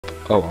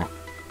Oh well.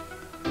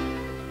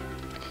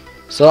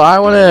 So I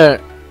want to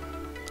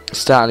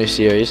start a new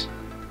series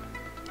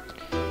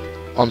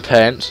on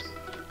paint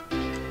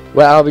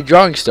where I'll be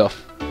drawing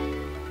stuff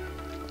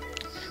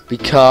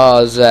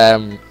because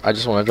I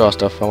just want to draw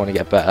stuff. I want to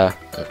get better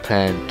at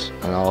paint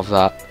and all of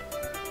that.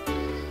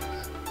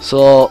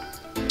 So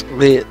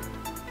you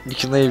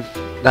can leave,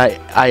 like,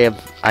 I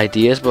have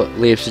ideas, but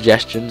leave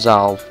suggestions.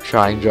 I'll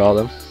try and draw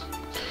them.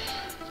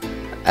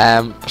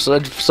 So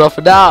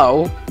for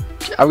now,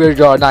 I'm going to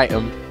draw an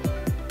item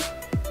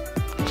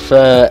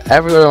for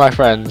every one of my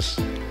friends.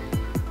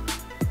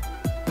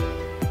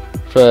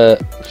 For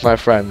my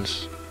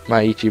friends,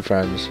 my YouTube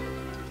friends,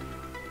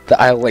 that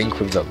I link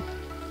with them.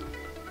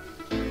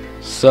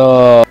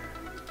 So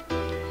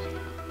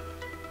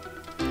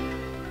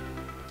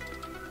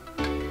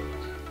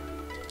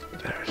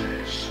there it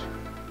is.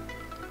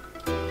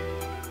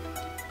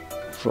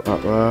 Put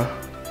that there.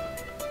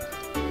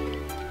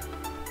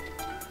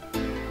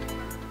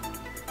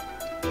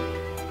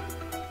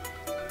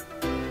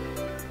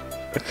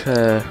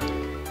 Okay.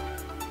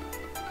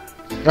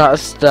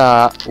 Let's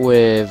start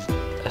with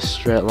a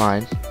straight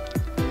line.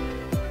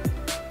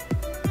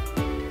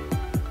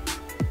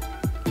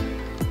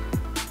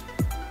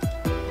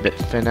 Bit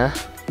thinner.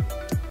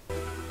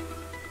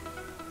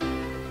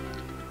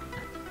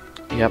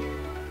 Yep.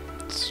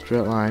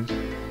 Straight line.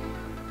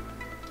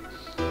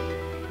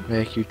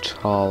 Make you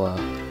taller,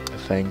 I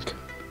think.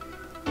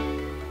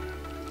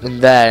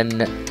 And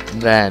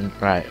then,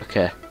 right,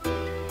 okay.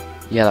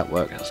 Yeah, that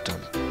worked. That's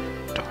done.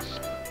 Done.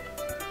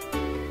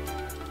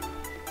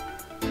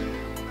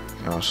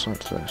 Now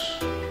select this.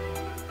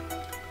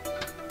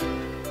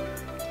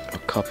 I'll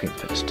copy and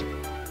paste it.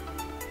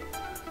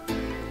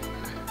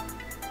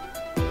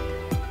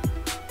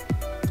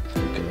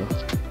 There we go.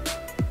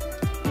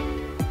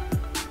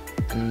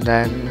 And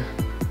then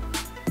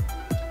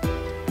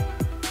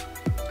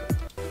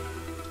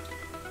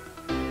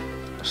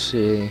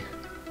see,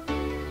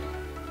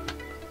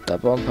 that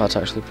bottom part's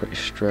actually pretty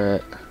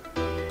straight.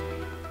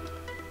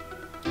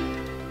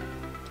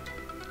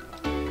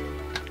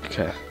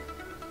 Okay.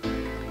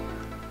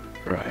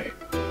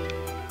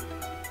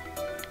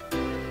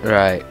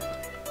 Right.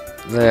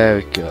 There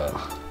we go.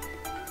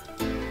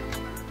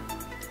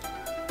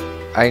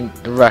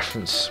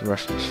 Reference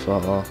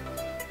photo.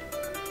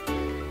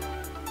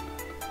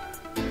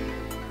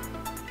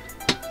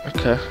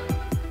 Okay.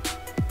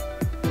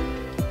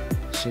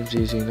 Seems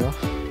easy enough.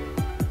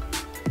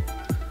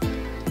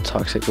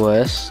 Toxic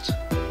waste.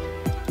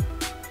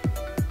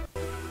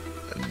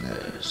 And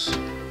there's,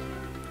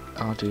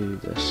 I'll do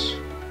this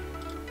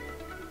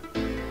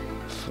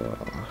for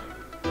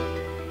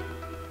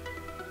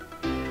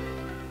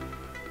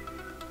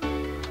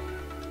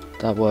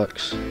that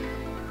works.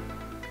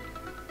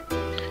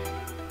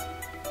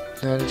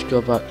 Now I need to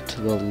go back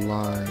to the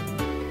line.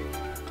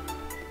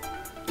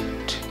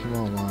 2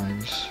 more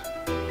lines.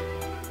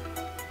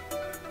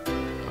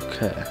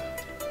 Okay.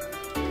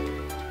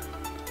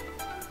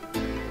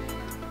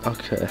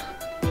 Okay.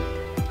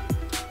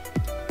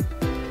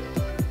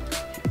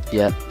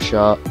 Yep,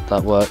 sure,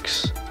 that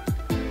works.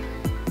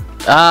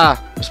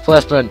 Ah!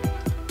 Misplacement!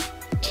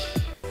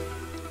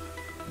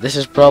 This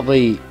has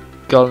probably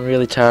gone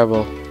really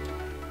terrible.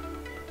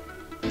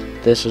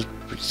 This was...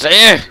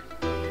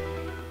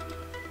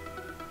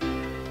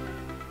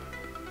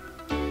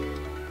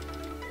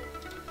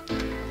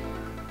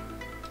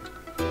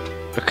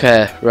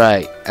 Okay,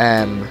 right,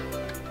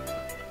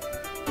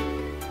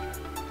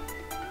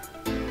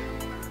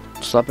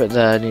 so that bit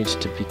there needs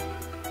to be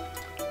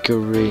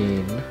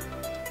green.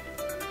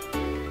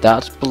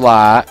 That's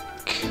black.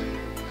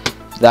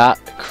 That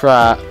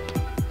crap.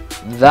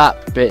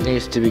 That bit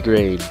needs to be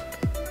green.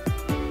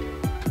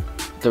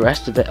 The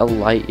rest of it are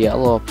light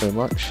yellow, pretty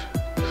much.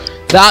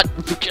 That.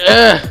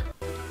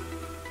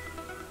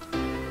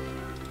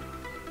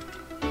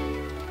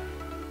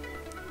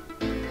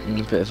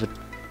 A bit of a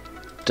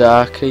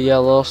darker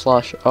yellow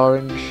 /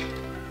 orange.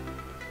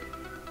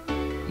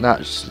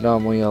 That's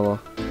normal yellow.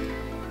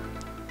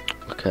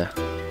 Okay.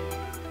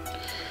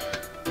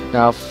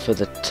 Now for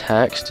the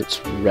text, it's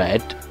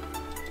red.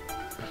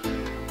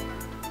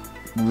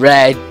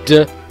 Red.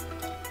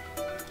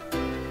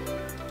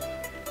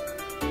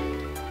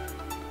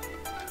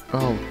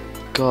 Oh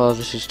god,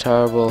 this is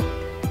terrible.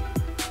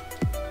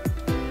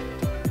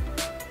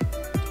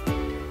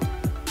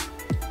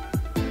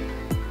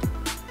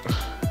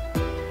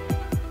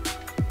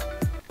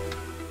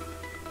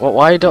 Well,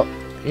 why don't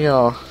you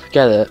know?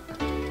 Forget it.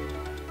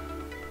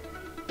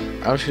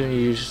 I'm just gonna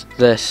use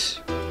this.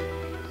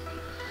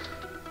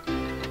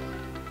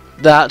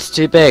 That's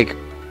too big.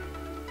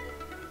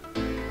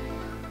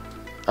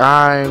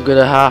 I'm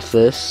gonna half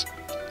this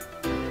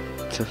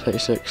to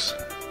 36.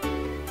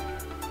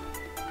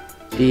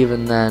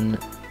 Even then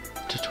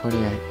to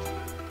 28.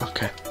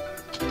 Okay.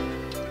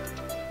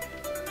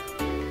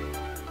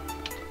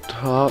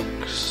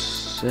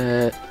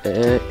 Toxic.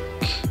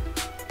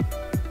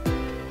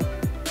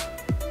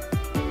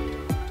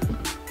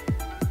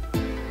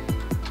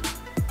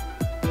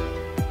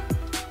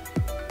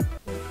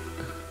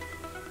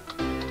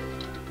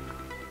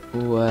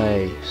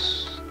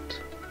 waste.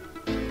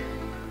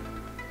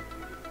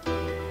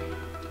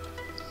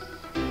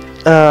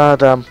 Ah,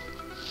 damn.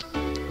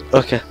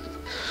 Okay.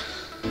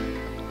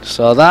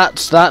 So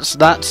that's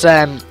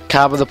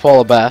Calm the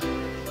polar bear.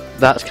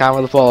 That's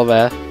Calm the polar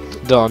bear.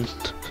 Done.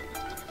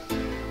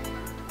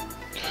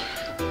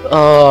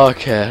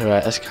 Okay,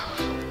 right, let's go.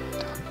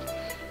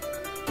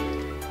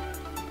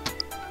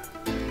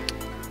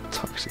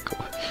 Toxic.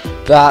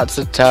 That's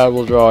a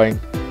terrible drawing.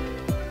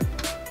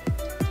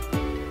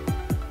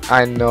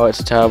 I know it's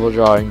a terrible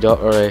drawing,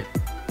 don't worry.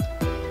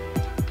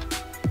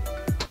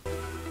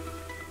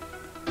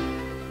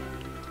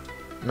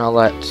 Now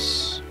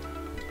let's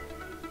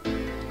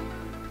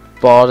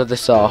border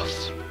this off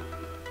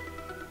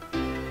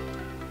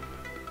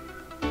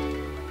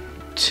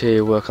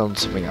to work on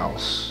something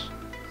else.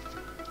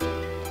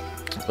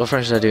 What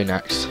French should I do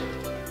next?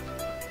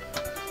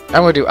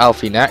 I'm gonna do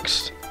Alfie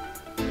next.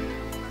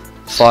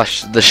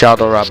 Slash the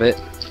Shadow Rabbit.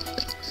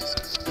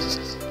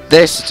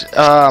 This,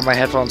 my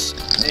headphones.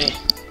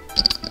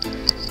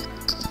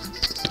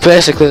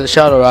 Basically, the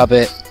Shadow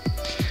Rabbit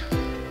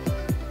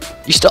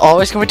used to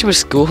always come into a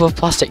school with a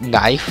plastic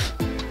knife.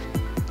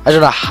 I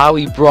don't know how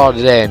he brought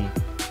it in.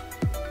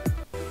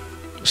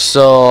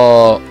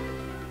 So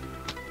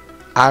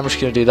I'm just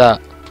gonna do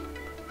that.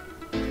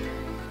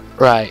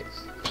 Right.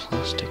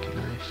 Plastic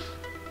knife.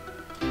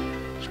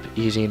 Should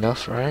be easy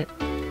enough, right?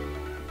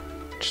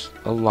 Just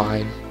a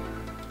line.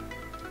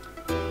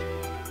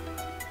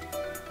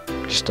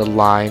 Just a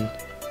line.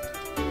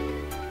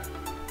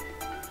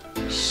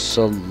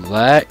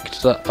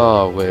 Select the.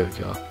 Oh, there we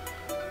go.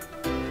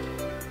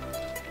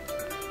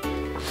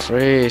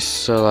 Free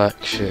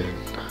selection.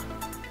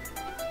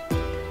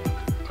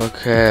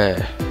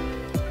 Okay.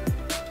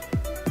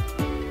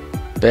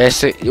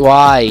 Basic.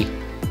 Why?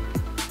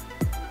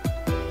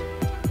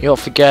 You don't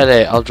forget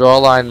it. I'll draw a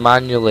line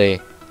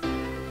manually.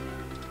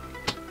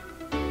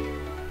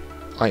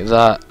 Like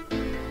that.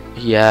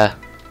 Yeah.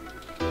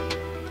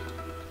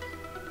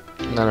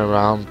 And then a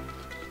round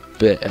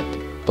bit at the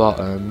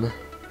bottom.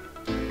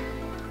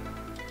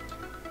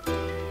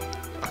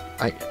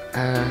 Like,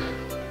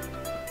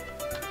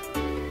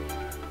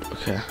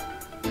 okay.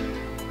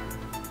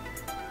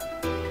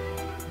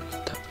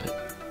 That bit.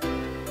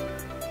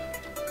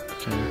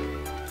 Okay.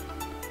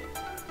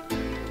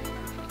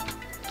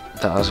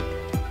 That has a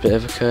bit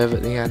of a curve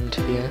at the end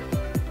here.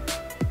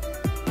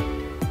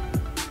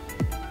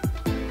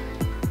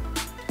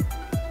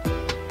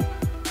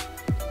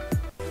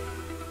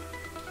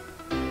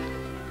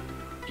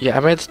 Yeah, I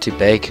made it too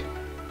big.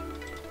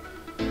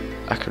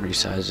 I can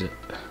resize it.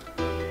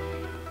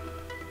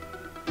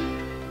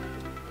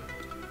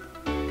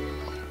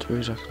 Two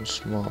ways I can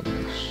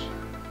smarten this.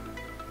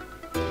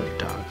 Bring it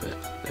down a bit.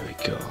 There we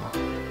go.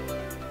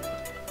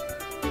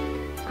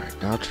 Right,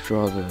 now to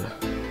draw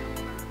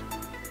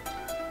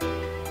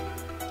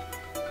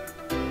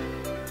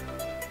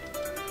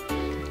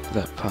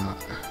that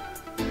part.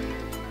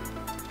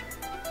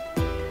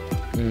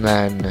 And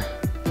then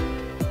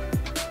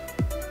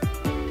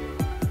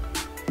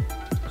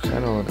I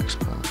know the next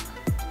part.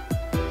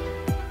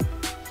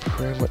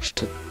 Pretty much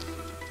to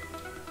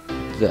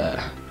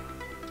there.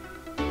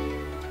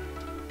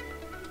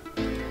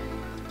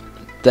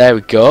 There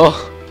we go.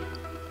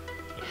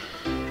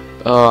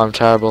 Oh, I'm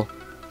terrible.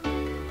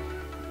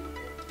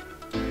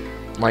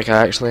 Like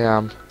I actually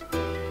am.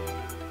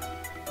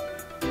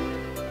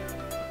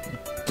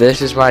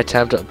 This is my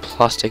attempt at a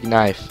plastic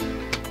knife.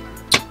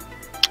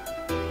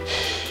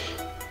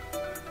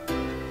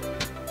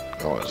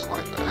 Oh, it's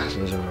like that.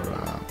 There's a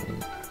round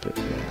bit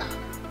there.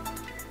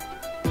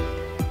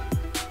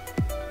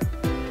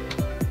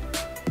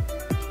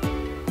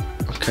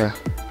 Okay.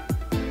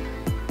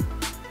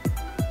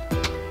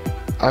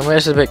 I'm going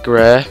to a bit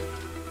grey.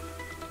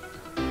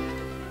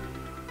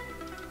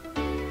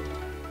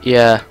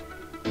 Yeah.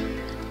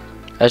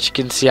 As you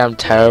can see, I'm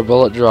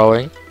terrible at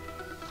drawing.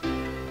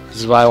 This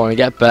is why I want to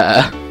get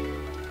better.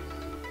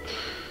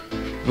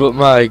 But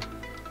my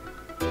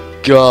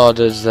god,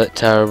 is that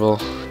terrible.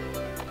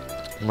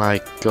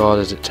 My god,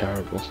 is it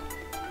terrible.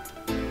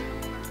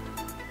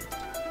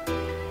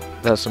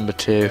 That's number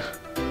 2.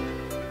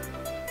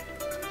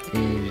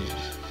 Easy.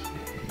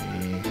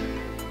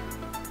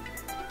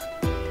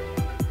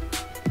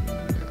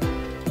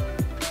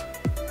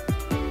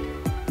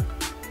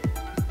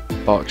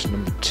 Box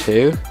number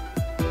 2.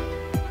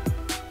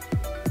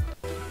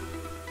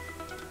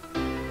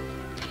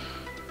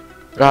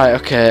 Right,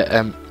 okay,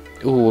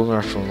 ooh, we're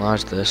gonna have to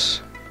enlarge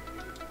this.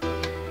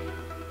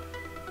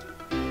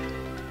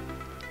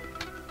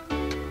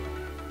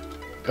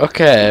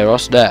 Okay,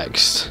 what's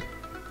next?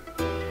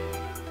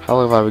 How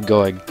long have I been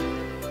going?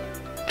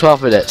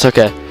 12 minutes,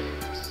 okay.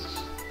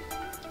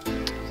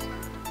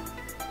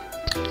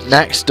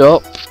 Next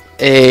up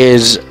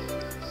is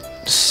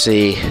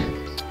C.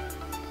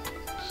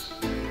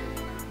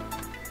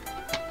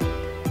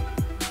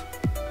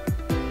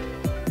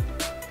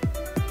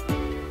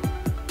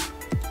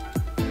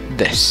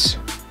 This.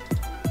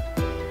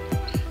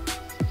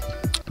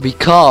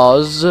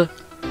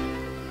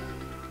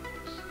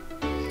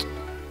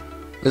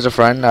 There's a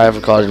friend I've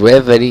recorded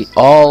with, and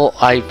all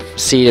I've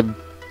seen him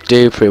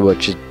do pretty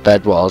much is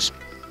bed wars.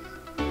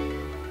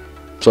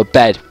 So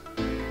bed.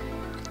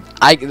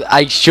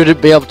 I shouldn't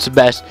be able to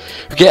mess.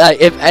 Okay, like,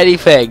 if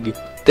anything,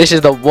 this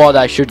is the one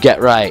I should get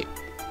right.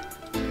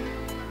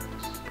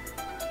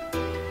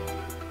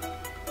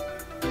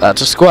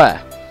 That's a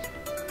square.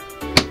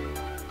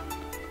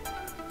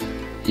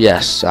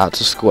 Yes, that's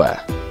a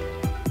square.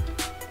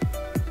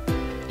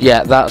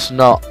 Yeah, that's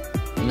not.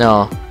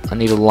 No, I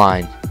need a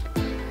line.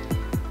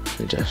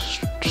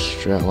 Just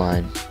straight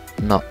line,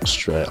 not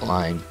straight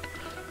line.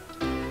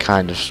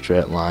 Kind of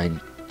straight line.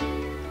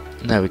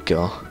 There we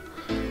go.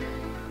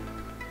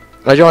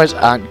 My drawings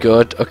aren't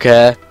good,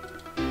 okay?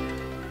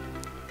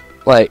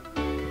 Like,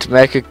 to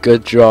make a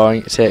good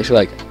drawing, it takes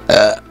like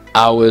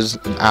hours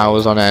and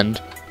hours on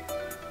end.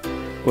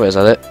 Wait, is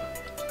that it?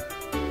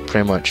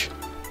 Pretty much.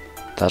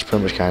 That's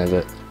pretty much kind of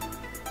it.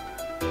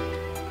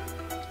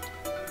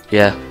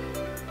 Yeah.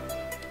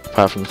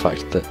 Apart from the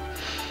fact that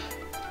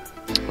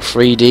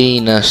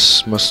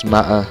 3D-ness must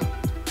matter.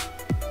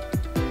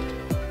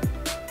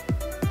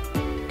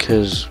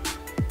 Because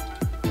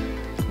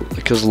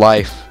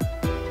life.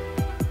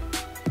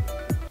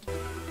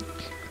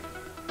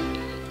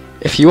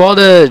 If you want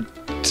to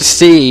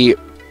see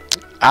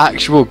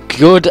actual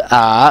good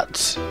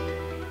art,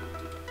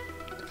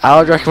 I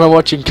would recommend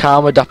watching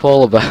Karma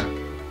Dapolaba.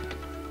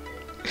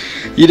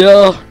 You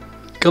know,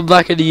 come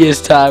back in a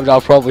year's time and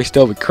I'll probably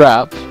still be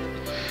crap,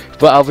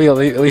 but I'll be at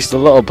least a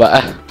little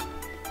better.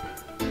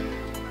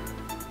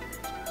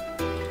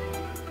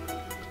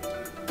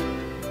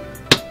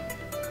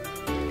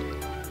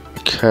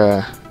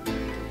 Okay.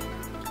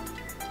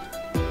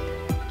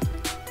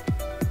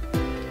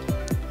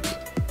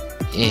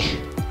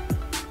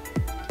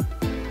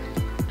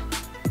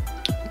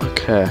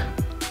 Okay.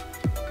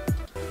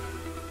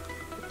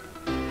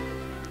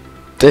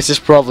 This is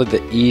probably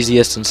the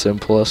easiest and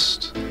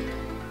simplest.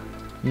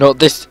 No,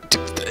 this.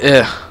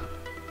 It.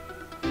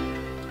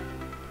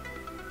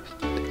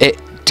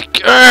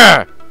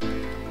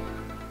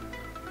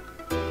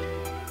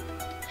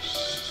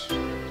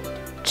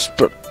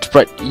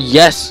 Spread.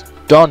 Yes,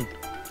 done.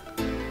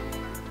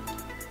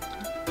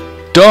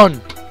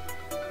 Done.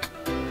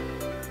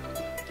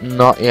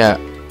 Not yet.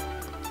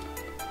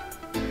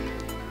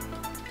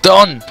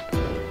 Done.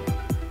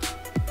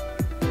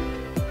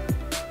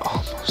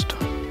 Almost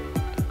done.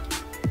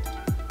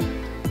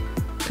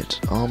 It's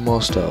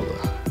almost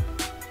over.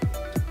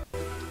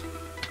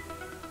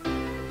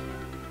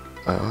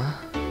 What?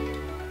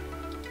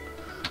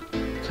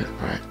 Okay,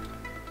 right.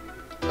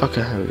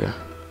 Okay, here we go.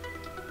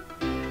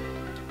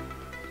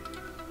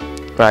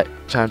 Right,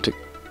 time to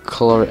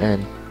colour it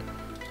in.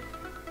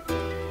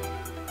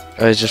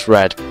 Oh, it's just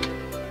red.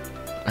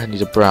 I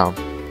need a brown.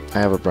 I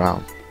have a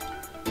brown.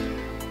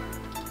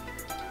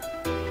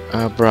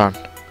 Brown.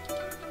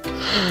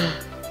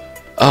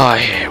 Oh, I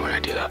hate it when I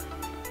do that.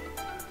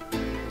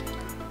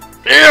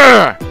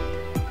 Yeah!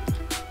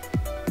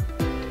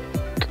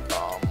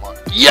 Come on.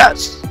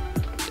 Yes!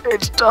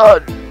 It's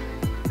done!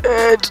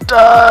 It's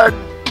done!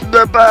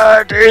 The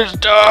bird is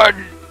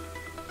done!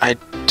 I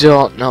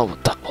don't know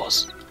what that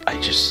was. I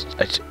just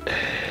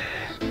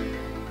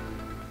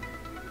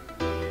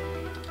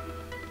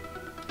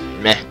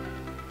Meh.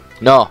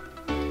 No.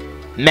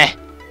 Meh.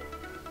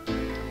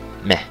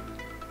 Meh.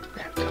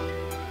 There we go.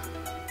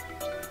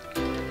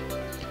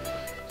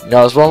 No,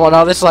 there's one more.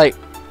 Now this, like,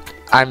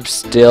 I'm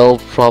still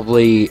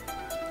probably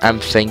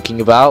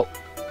thinking about.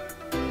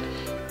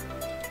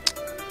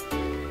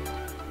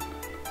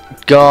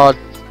 God,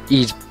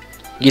 he's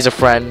a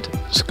friend.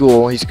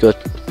 School, he's good.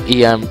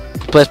 He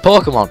plays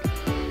Pokemon.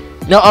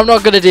 No, I'm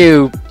not gonna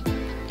do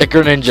a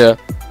Greninja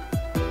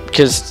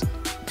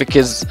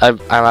because I'm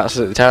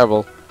absolutely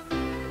terrible.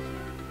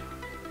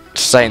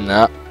 Just saying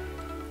that.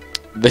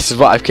 This is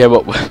what I've came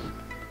up with.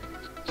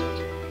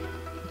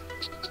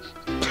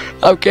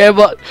 Okay,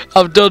 but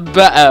I've done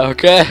better,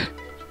 okay?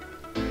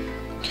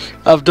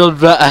 I've done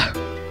better.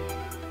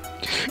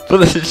 But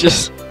this is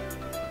just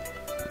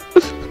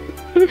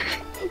I'm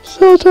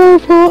so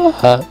terrible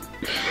at that.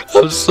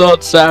 I'm so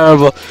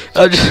terrible.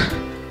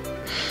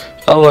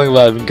 How long have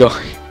I been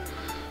going?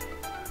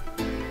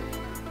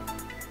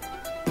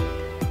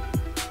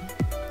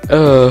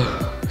 Oh,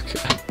 okay.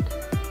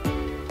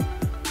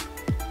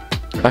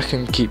 I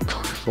can keep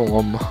going for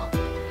one more.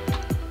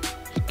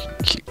 I can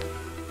keep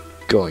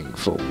going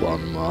for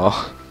one more.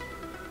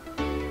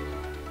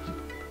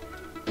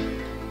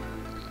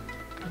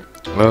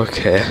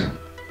 Okay.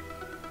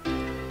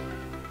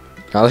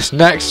 Now this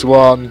next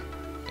one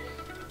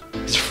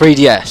is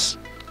 3DS,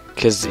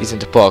 because he's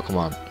into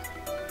Pokemon.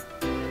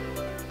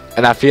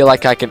 And I feel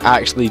like I can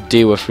actually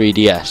do a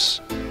 3DS.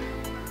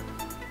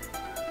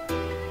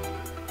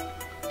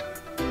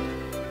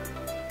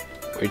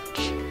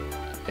 Which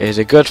is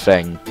a good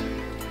thing.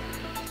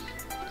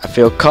 I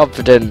feel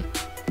confident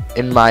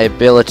in my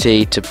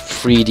ability to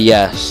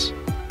 3DS.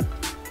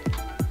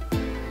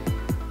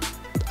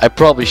 I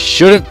probably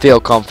shouldn't feel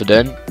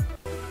confident.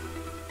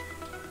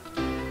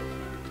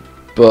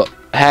 But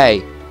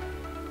hey.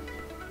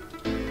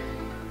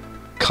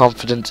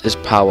 confidence is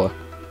power.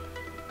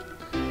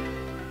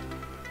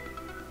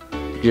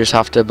 You just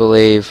have to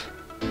believe.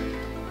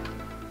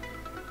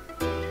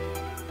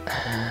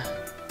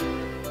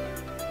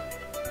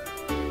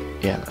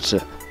 Yeah, that's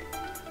it.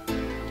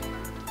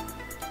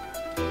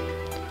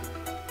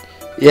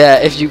 Yeah,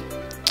 if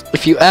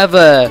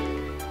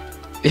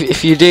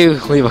you do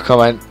leave a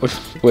comment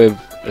with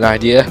an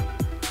idea,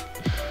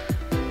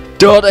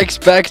 don't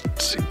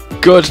expect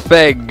good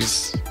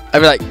things. I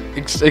mean, like,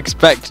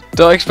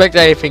 don't expect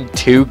anything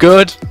too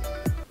good.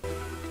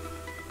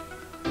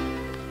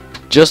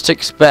 Just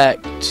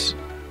expect.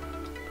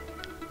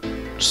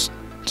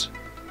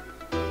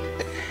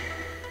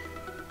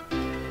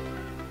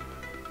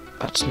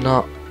 That's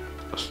not.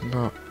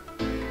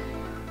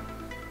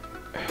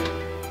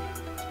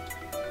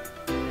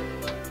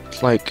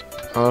 It's like,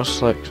 I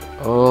was like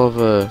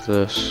over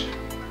this.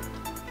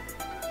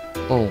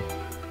 Oh.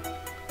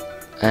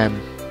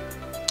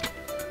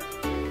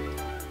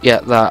 Yeah,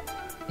 that.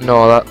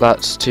 No,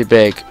 that's too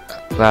big.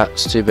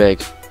 That's too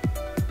big.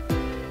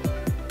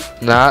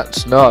 Nah,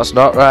 it's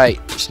not right.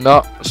 It's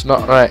not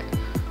right.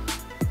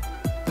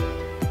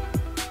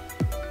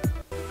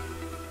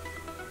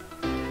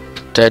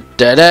 Da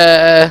da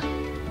da.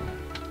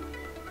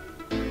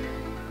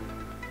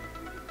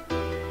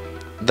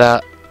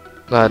 That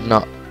did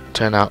not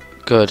turn out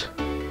good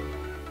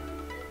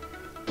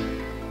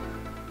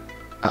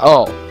at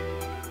all.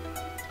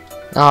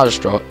 Now I'll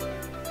just draw it.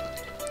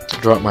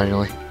 Draw it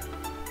manually.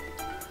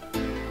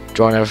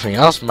 Drawing everything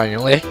else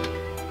manually.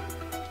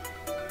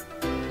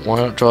 Why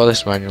not draw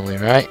this manually,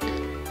 right?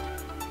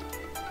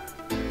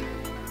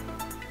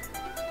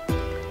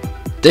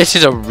 This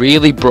is a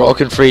really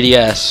broken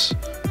 3DS.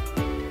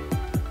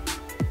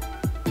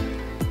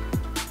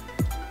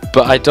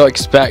 But I don't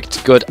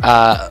expect good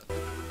art.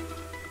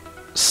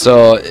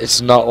 So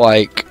it's not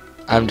like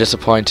I'm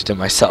disappointed in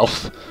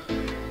myself.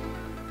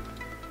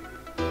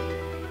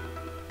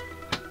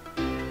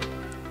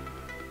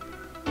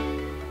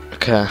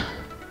 Okay.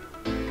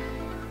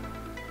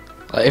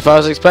 Like, if I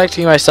was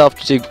expecting myself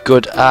to do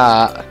good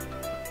art,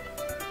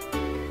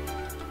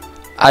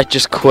 I'd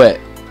just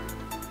quit.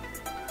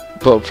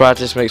 But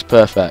practice makes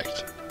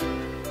perfect.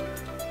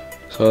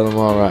 So the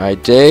more I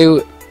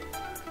do,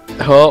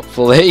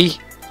 hopefully,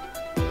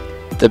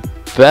 the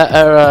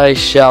better I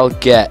shall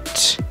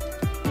get.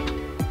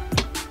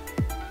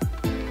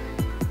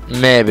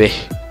 Maybe.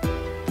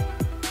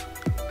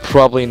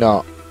 Probably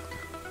not.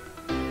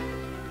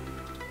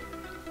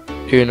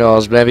 Who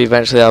knows, maybe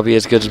eventually I'll be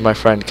as good as my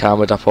friend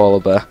Karma da Polar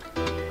Bear.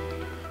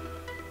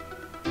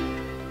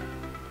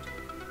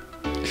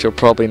 Which will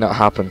probably not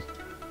happen.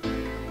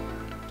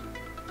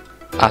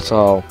 At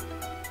all.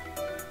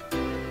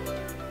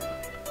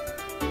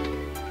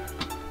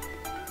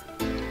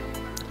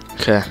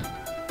 Okay.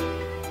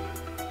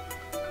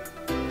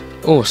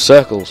 Oh,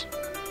 circles.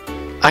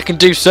 I can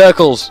do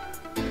circles!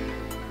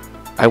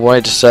 I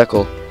wanted a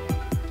circle.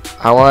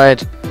 I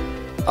want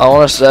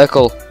a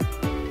circle.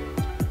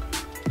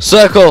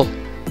 Circle!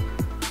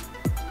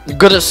 I'm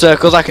good at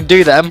circles, I can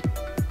do them.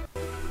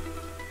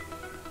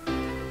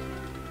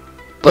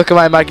 Look at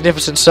my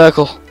magnificent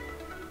circle.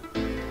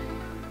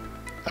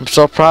 I'm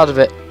so proud of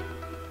it.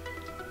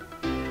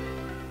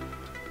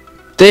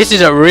 This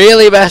is a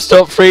really messed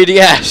up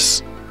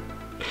 3DS.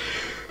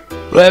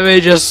 Let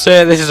me just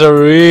say, this is a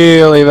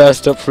really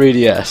messed up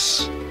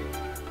 3DS.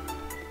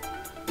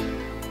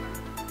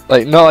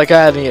 Like, not like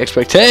I had any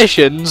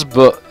expectations,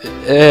 but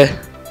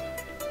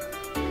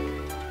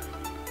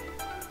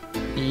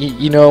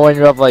you know when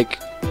you have like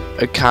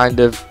a kind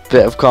of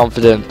bit of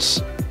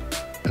confidence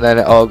and then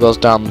it all goes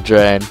down the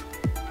drain.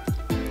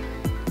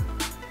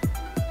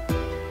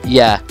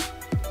 Yeah,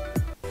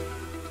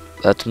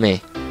 that's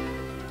me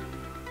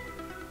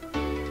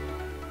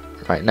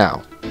right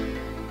now.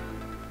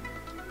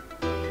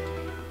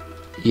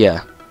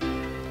 Yeah,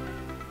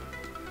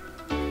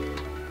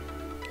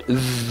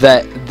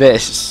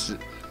 this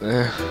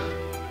I'm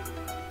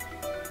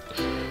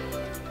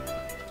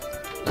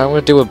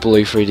gonna do a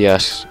blue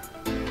 3DS.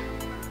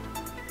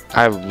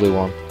 I have a blue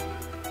one.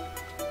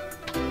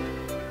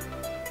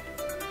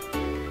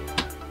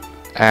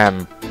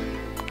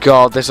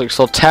 God, this looks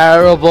so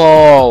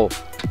terrible.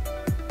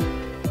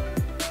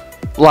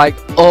 Like,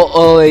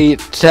 utterly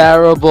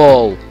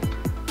terrible.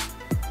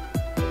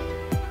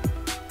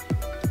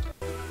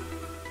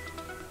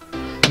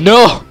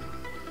 No!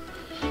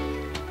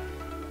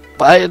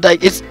 But,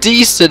 like, it's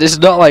decent, it's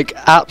not, like,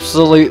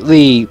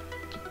 absolutely...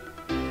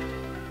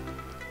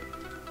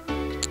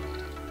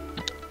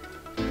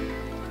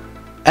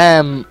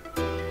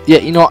 Yeah,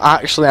 you know what,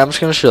 actually, I'm just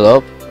gonna shut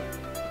up.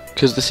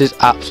 Because this is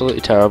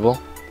absolutely terrible.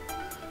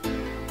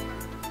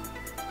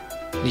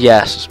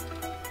 Yes.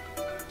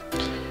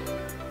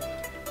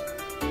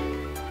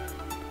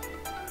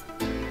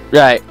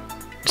 Right.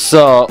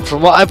 So,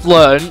 from what I've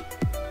learned,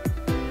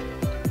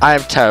 I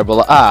am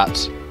terrible at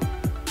art.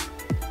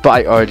 But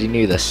I already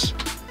knew this.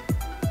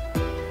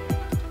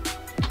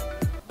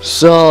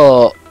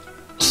 So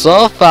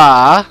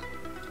far...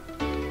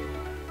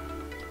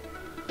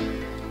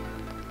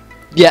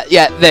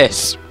 Yeah,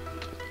 this.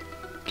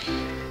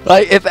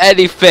 Like, if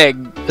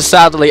anything,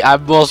 sadly,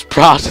 I'm most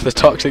proud of the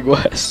toxic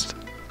waste.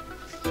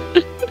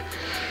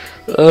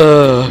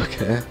 Oh,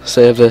 okay.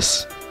 Save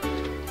this.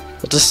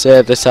 I'll just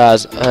save this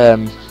as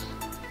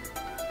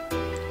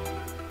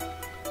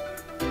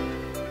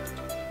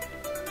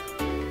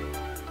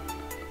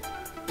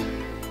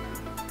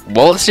what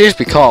will the series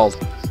be called?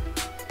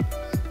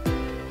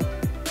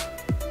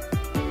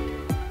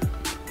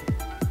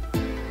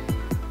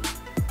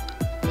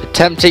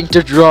 Attempting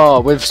to draw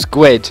with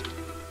squid.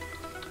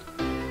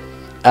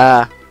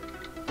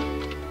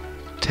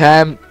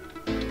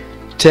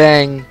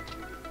 Attempting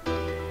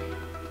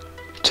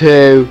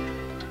to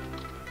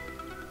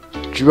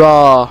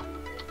draw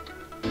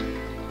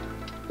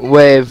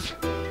with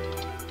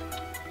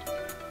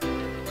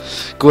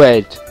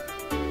squid.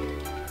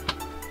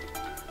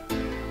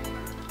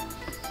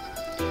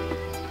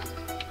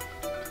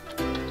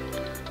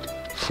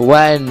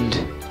 Friend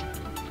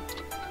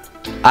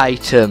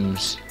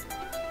items.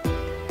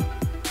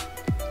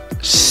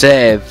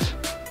 Save.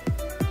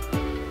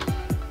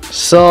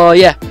 So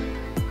yeah,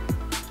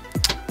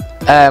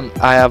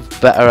 I have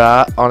better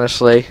art,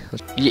 honestly.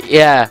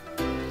 Yeah.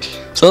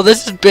 So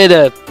this has been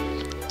a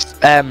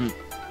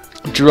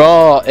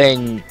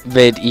drawing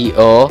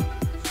video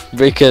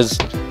because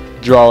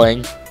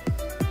drawing.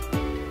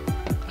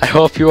 I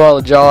hope you all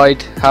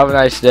enjoyed. Have a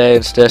nice day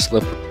and stay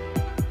slippery.